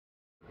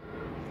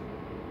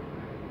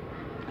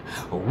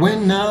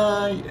When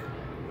I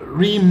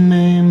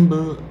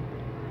remember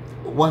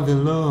what the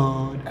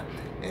Lord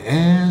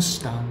has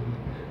done,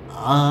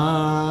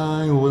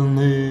 I will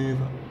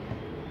never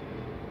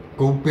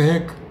go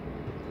back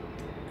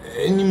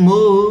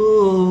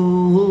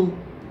anymore.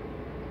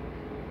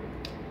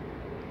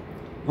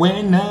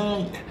 When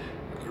I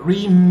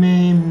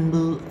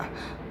remember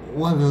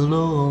what the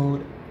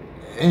Lord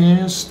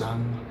has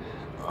done,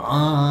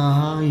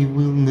 I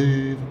will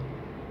never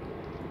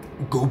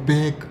go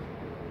back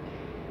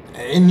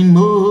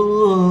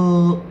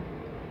anymore.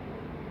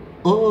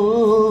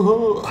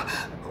 Oh,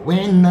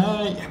 when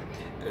I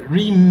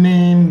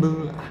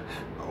remember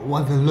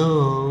what the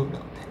Lord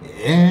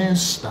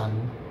has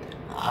done,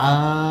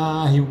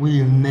 I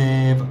will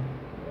never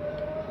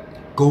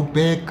go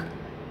back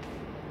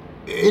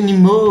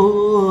anymore.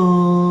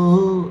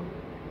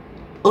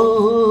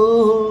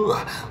 Oh,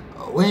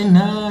 when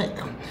I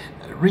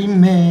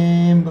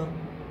remember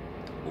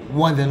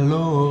what the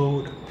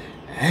Lord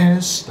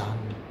has done,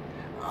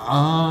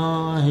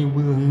 I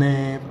will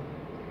never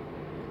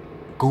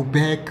go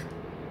back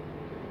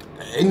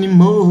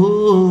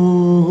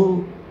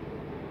anymore.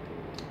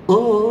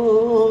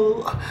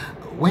 Oh,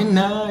 when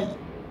I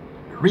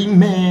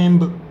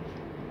remember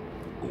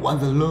what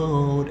the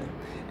Lord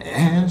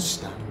has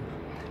done,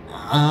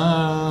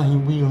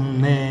 I will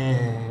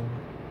never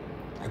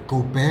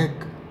go back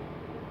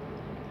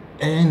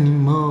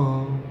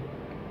anymore.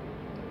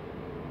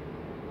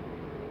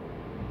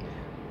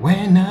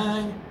 When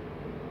I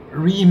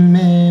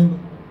remember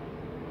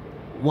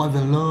what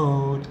the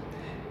Lord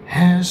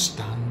has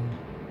done,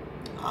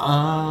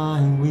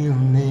 I will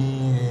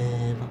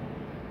never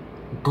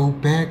go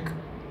back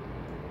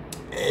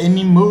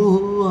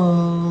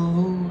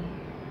anymore.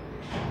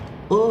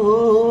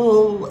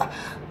 Oh,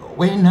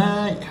 when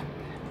I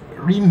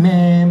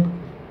remember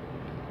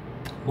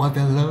what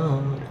the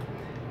Lord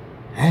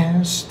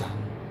has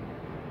done,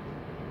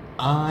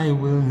 I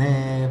will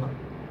never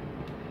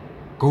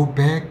go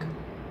back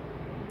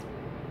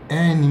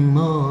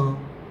anymore.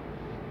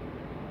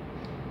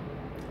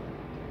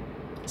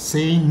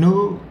 Say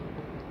no,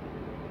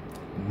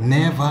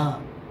 never,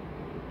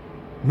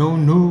 no,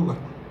 no,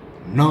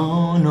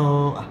 no,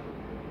 no,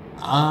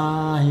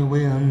 I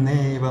will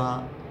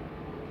never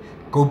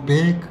go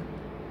back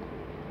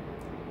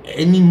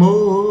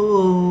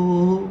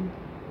anymore.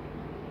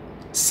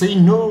 Say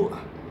no,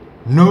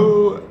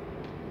 no,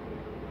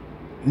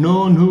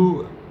 no,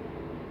 no,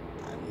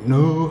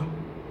 no,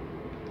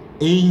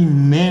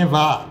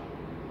 never,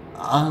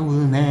 I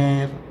will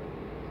never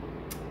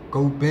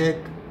go back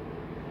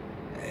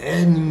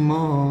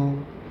anymore.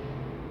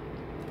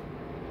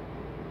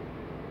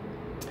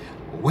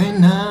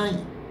 When I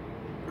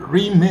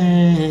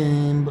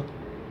remember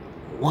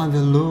what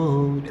the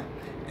Lord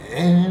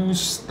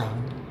has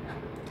done,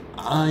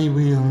 I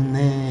will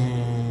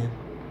never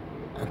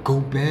go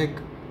back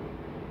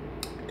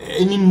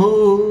anymore.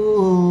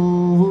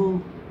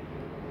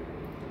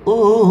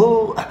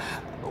 Oh,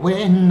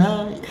 when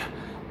I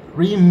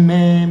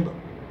remember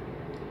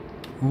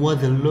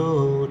what the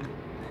Lord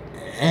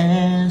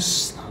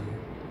has done,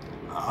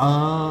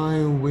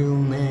 I will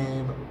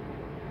never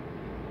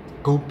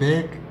go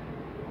back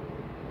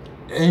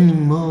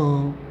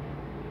anymore.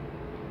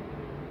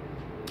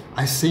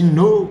 I say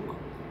no,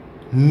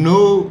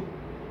 no,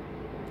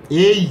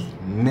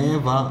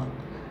 never,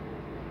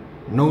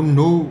 no,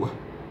 no,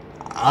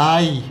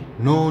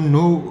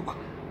 no,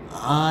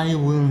 I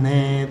will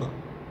never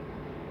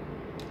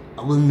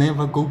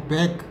go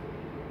back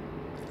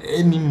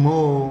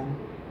anymore.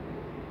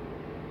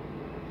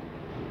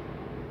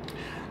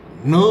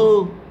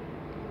 No,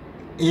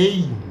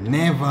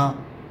 never,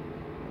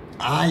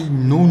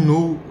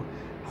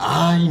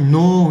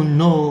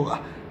 no,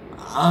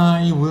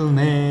 I will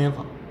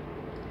never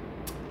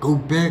go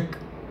back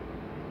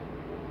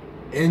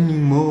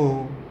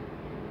anymore.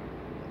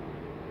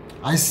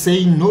 I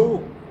say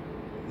no,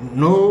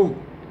 no,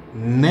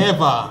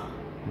 never,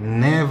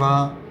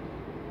 never,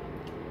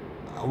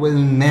 I will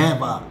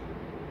never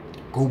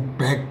go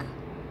back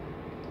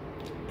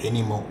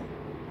anymore.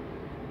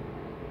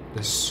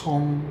 This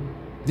song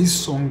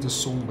is a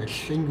song by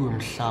Hlengiwe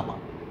Mhlaba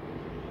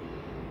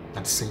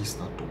that says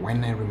that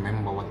when I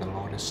remember what the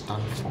Lord has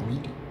done for me,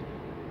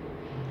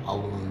 I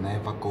will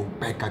never go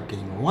back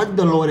again. What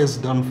the Lord has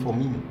done for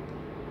me. You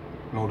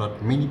know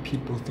that many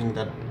people think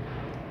that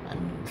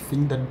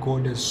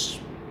God has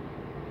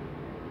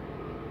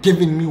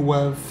given me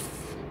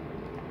wealth,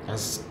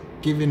 has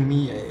given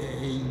me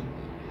a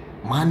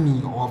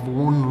money, or I've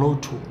won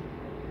lotto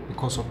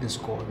because of this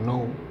God.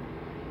 No,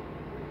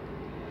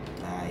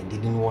 I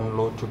didn't won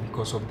lotto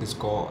because of this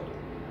God.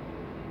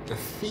 The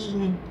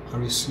thing I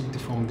received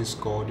from this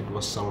God, it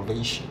was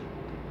salvation.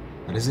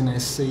 The reason I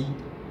say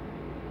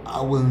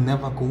I will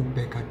never go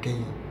back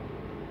again.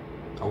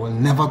 I will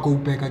never go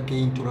back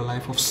again to the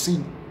life of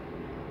sin.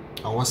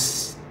 I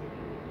was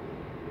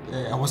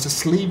a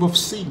slave of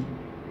sin.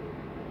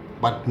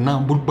 But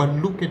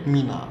look at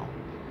me now.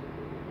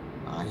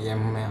 I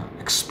am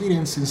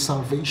experiencing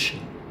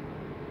salvation.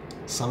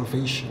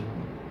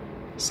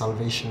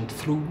 salvation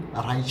through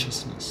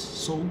righteousness.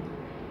 So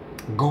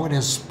God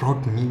has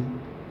brought me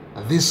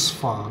this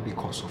far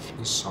because of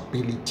his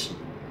ability,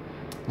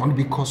 not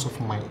because of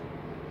my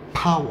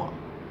power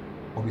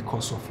or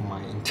because of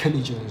my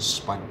intelligence,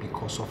 but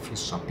because of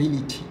his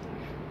ability.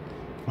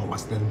 I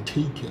was then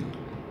taken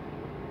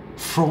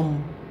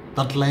from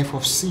that life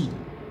of sin,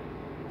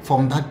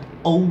 from that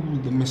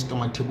old Mr.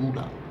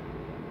 Matebula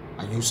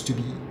I used to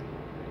be.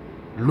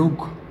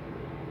 Look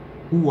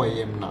who I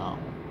am now,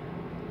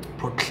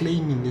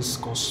 proclaiming this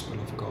gospel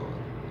of God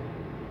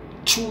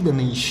to the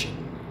nation,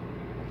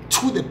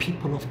 to the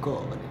people of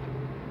God,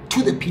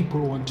 to the people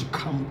who want to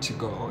come to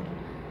God,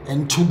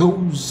 and to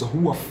those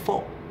who are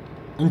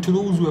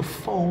who have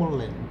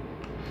fallen,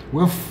 who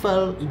have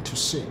fell into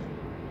sin.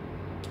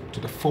 To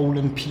the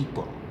fallen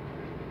people,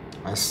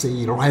 I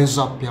say, rise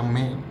up, young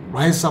man,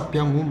 rise up,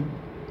 young woman,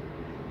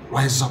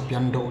 rise up,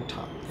 young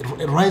daughter,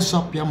 rise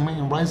up, young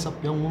man, rise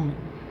up, young woman,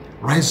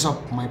 rise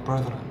up, my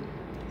brethren.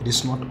 It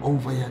is not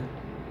over yet.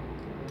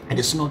 It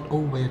is not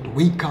over yet.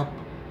 Wake up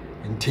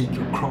and take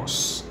your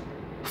cross.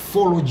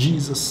 Follow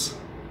Jesus,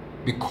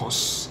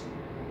 because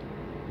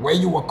where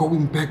you are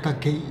going back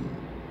again,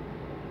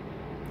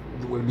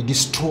 you will be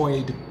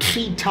destroyed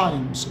 3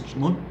 times,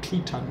 not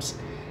 3 times,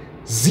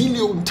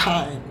 zillion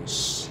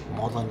times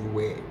more than you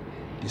were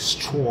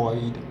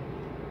destroyed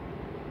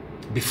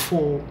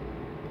before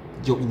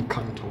your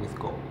encounter with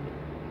God.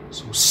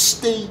 So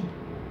stay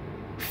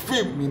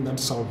firm in that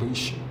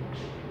salvation.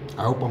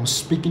 I hope I'm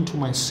speaking to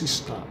my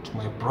sister, to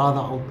my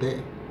brother out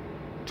there,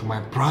 to my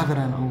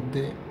brethren out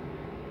there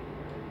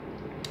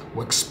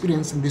who are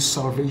experiencing this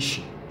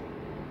salvation.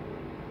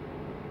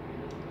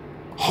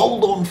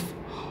 Hold on,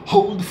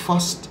 hold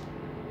fast,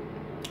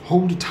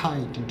 hold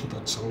tight into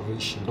that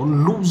salvation.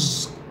 Don't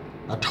lose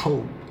that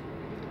hope.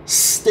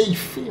 Stay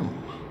firm.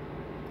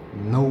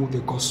 Know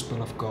the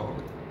gospel of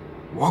God.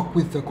 Walk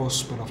with the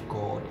gospel of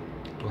God.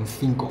 Don't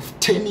think of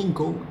turning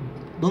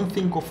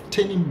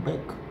back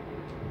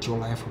to your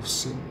life of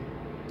sin,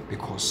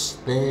 because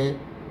their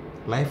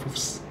life of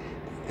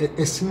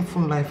a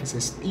sinful life is a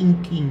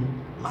stinking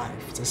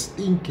life. It's a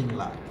stinking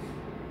life.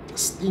 It's a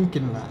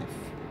stinking life.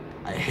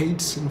 I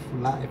hate sinful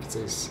life.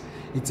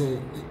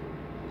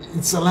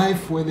 It's a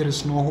life where there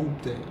is no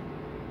hope there.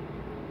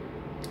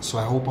 So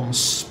I hope I'm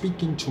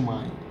speaking to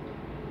my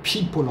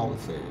people out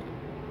there.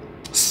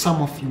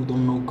 Some of you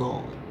don't know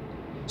God.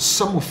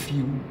 Some of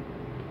you,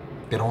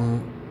 they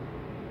don't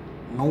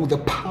know the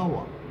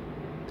power.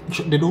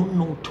 They don't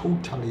know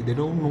totally. They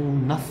don't know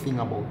nothing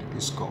about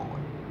this God.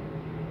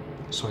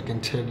 So I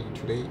can tell you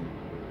today,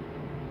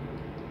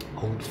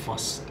 hold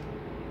fast.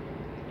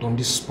 Don't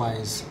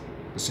despise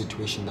the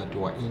situation that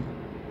you are in.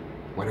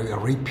 Whether you're a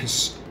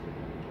rapist,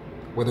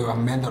 whether you're a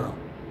murderer,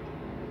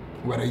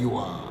 whether you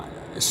are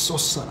a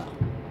sorcerer,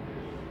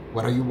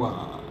 whether you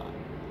are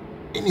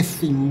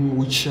anything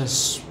which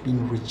has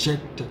been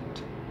rejected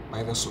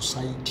by the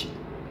society.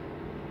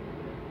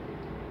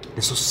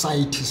 The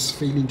society is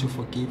failing to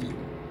forgive you.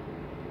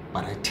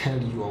 But I tell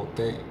you out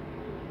there,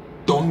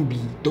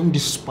 don't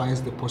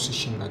despise the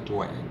position that you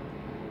are in.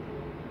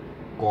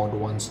 God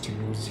wants to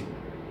use you.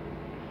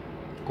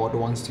 God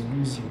wants to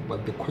use you,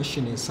 but the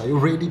question is, are you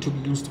ready to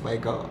be used by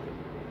God?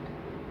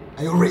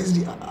 Are you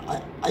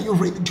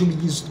ready to be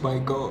used by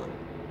God?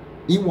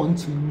 He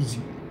wants to use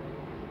you.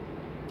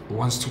 He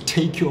wants to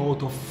take you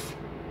out of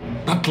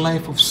that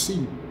life of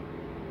sin,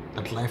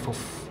 that life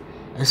of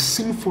a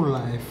sinful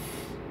life.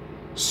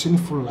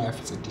 Sinful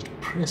life is a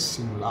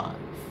depressing life,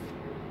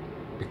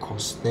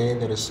 because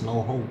there is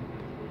no hope.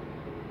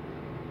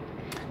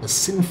 A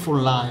sinful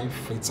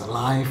life, it's a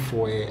life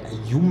where a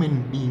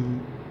human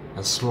being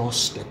has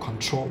lost their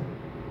control.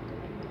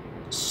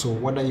 So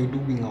what are you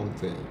doing out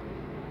there?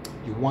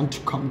 You want to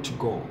come to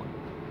God.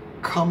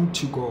 Come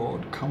to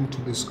God. Come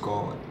to this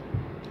God.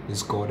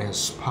 This God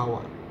has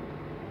power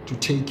to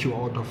take you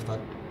out of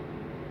that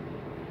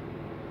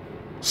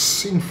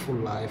sinful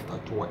life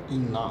that you are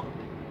in now.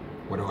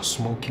 Whether you are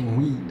smoking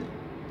weed,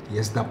 He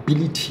has the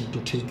ability to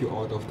take you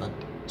out of that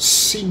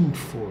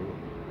sinful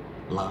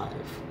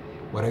life.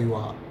 Whether you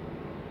are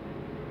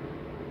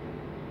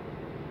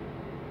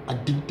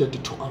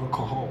addicted to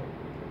alcohol,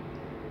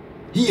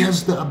 He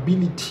has the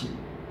ability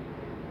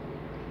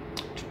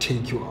to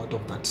take you out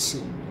of that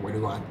sin. Whether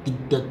you are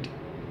addicted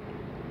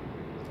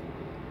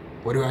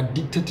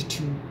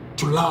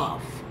to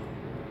love,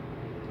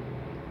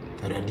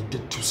 whether you are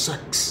addicted to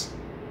sex,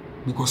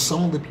 because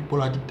some of the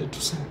people are addicted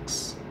to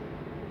sex.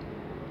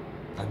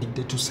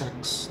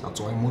 That's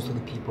why most of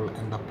the people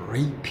end up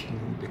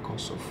raping,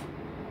 because of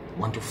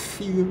want to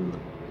feel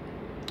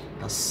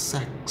the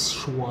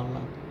sexual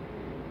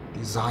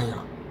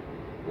desire,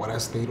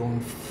 whereas they don't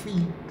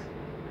feel,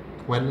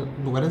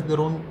 whereas they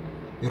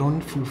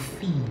don't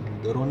fulfill,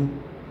 they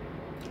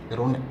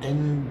don't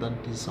end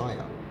that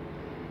desire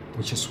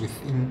which is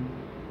within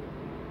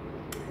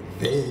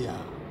their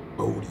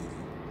body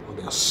or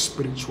their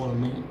spiritual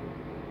man.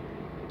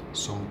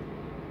 So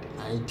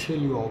I tell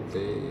you out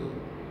there,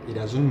 it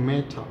doesn't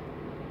matter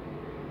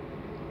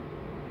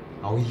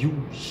how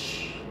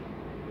huge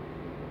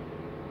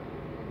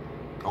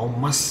how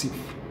massive,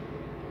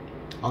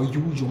 how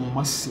huge or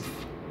massive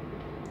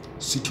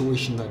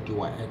situation that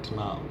you are at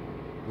now.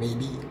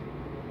 Maybe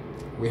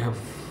we have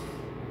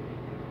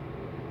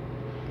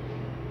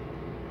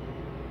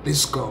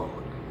this God,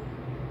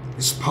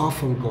 this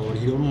powerful God.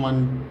 He don't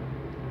want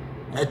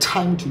a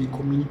time to be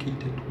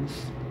communicated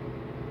with.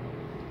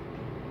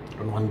 You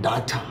don't want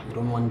data. You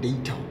don't want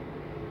data.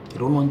 You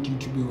don't want you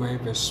to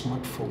have a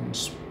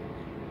smartphone.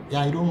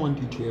 Yeah, I don't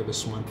want you to have a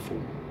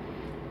smartphone.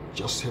 You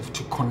just have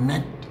to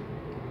connect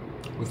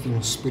with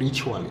Him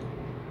spiritually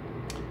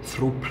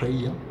through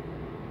prayer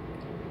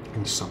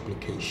and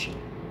supplication.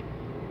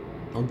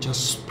 Not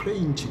just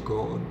praying to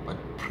God, but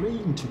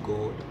praying to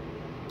God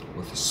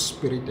with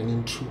spirit and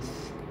in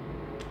truth.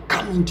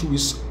 Come into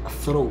His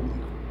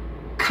throne,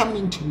 come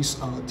into His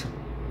altar,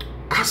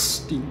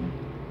 casting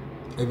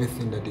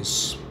everything that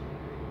is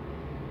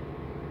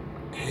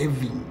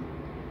heavy,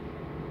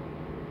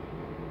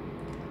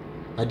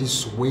 that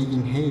is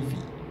weighing heavy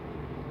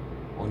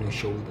on your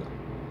shoulder.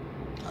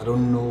 I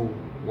don't know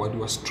what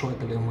you are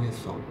struggling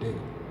with out there,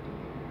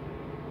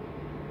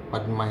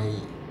 but my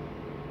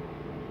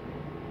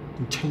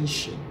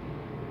intention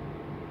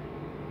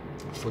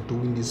for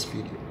doing this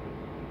video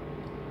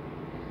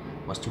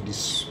was to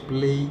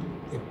display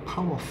a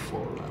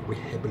powerful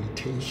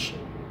rehabilitation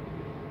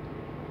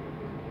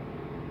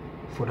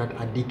for that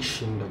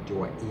addiction that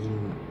you are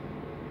in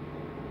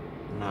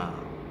now.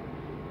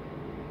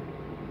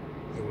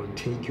 It will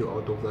take you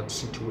out of that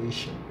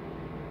situation.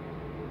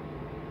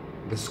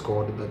 This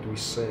God that we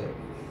serve,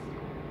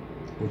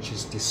 which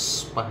is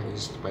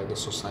despised by the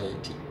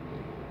society,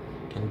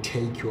 can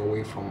take you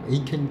away from,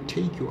 He can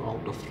take you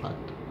out of that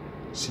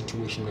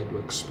situation that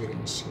you're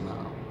experiencing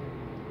now.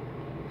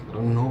 I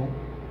don't know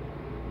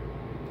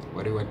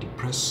whether you are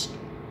depressed,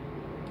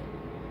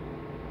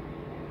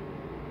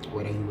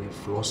 whether you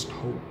have lost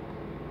hope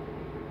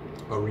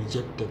or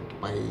rejected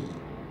by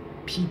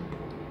people.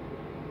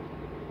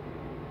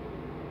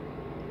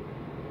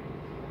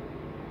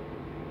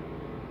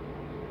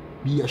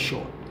 Be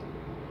assured,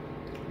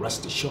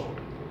 rest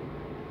assured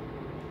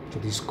to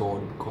this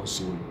God, because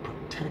He will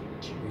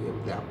protect you. You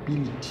have the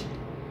ability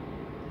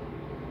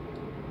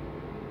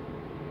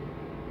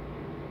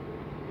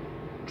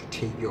to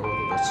take you out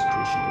of that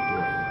situation that you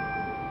are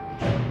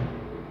in.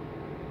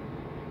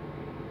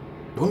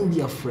 Don't be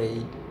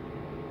afraid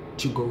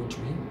to go to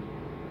Him.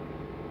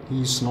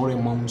 He is not a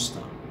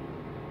monster.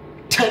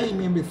 Tell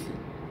Him everything.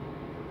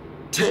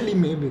 Tell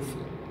Him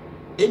everything.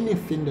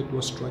 Anything that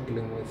you're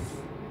struggling with,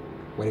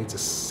 whether it's a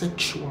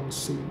sexual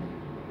sin,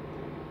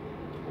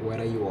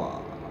 whether you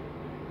are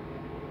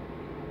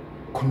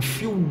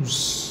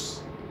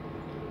confused,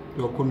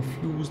 you're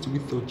confused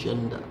with your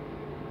gender,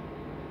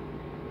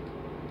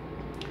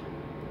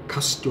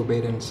 cast your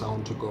burdens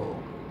down to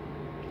God.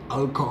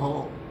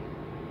 Alcohol,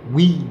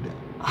 weed,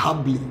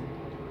 hardly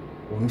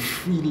won't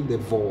fill the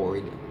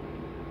void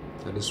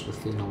that is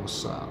within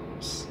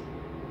ourselves.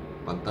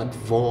 But that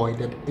void,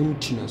 that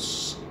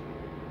emptiness,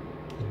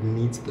 it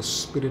needs the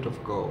Spirit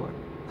of God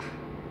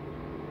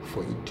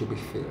for it to be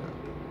filled.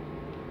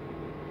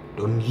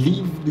 Don't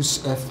leave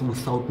this earth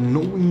without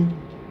knowing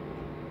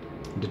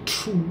the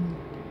true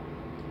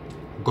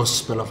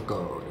gospel of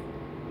God,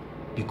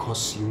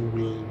 because you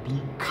will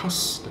be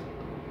cast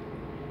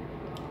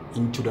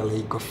into the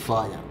lake of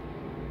fire.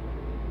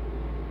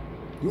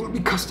 You will be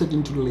casted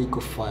into the lake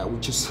of fire,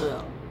 which is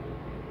hell.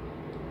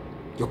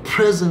 Your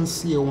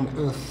presence here on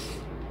earth,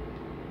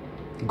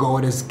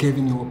 God has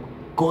given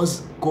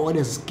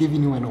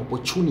you an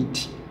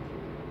opportunity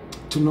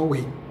to know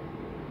Him,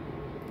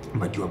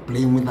 but you are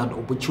playing with that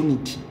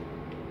opportunity.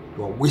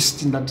 You are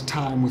wasting that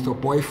time with your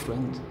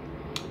boyfriend.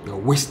 You are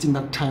wasting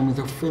that time with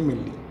your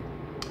family.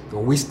 You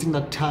are wasting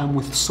that time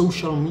with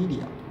social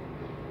media.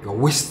 You are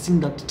wasting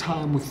that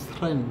time with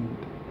friend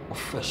or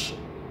fashion.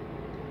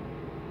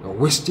 You are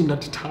wasting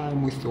that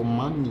time with your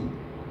money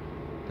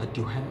that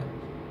you have.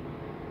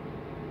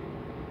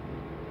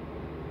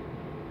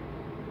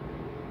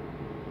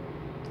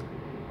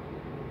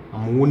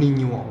 I'm warning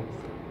you all.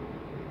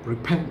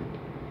 Repent.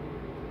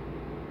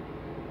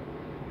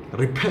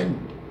 Repent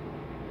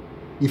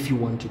if you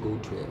want to go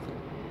to heaven.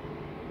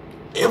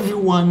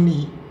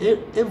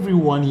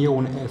 Everyone here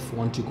on earth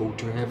wants to go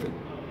to heaven.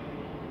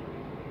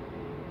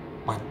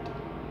 But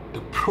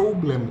the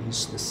problem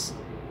is this.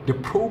 The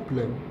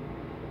problem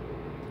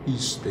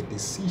is the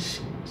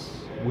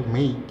decisions we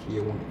make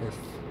here on earth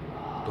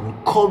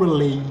don't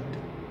correlate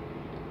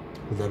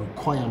with the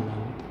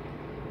requirement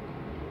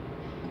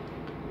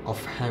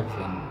of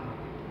heaven,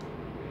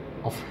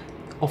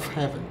 of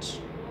heavens.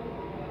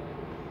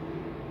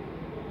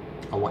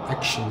 Our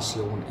actions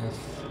here on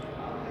earth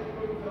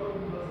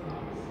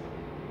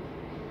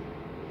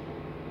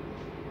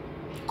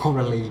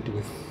correlate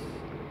with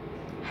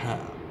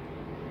hell,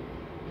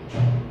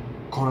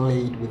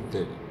 correlate with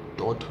the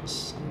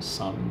daughters and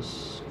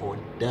sons or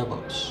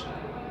devils.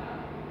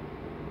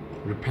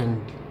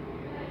 Repent,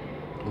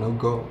 no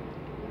go,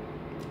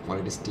 while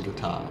it is still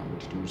time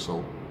to do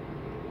so.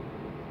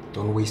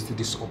 Don't waste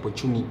this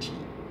opportunity.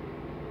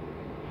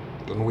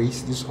 Don't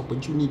waste this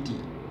opportunity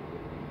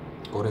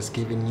God has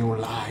given you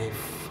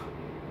life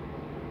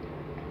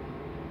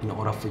in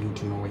order for you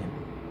to know Him.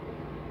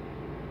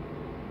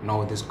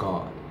 Know this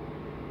God.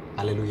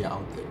 Hallelujah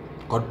out there.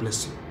 God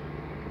bless you.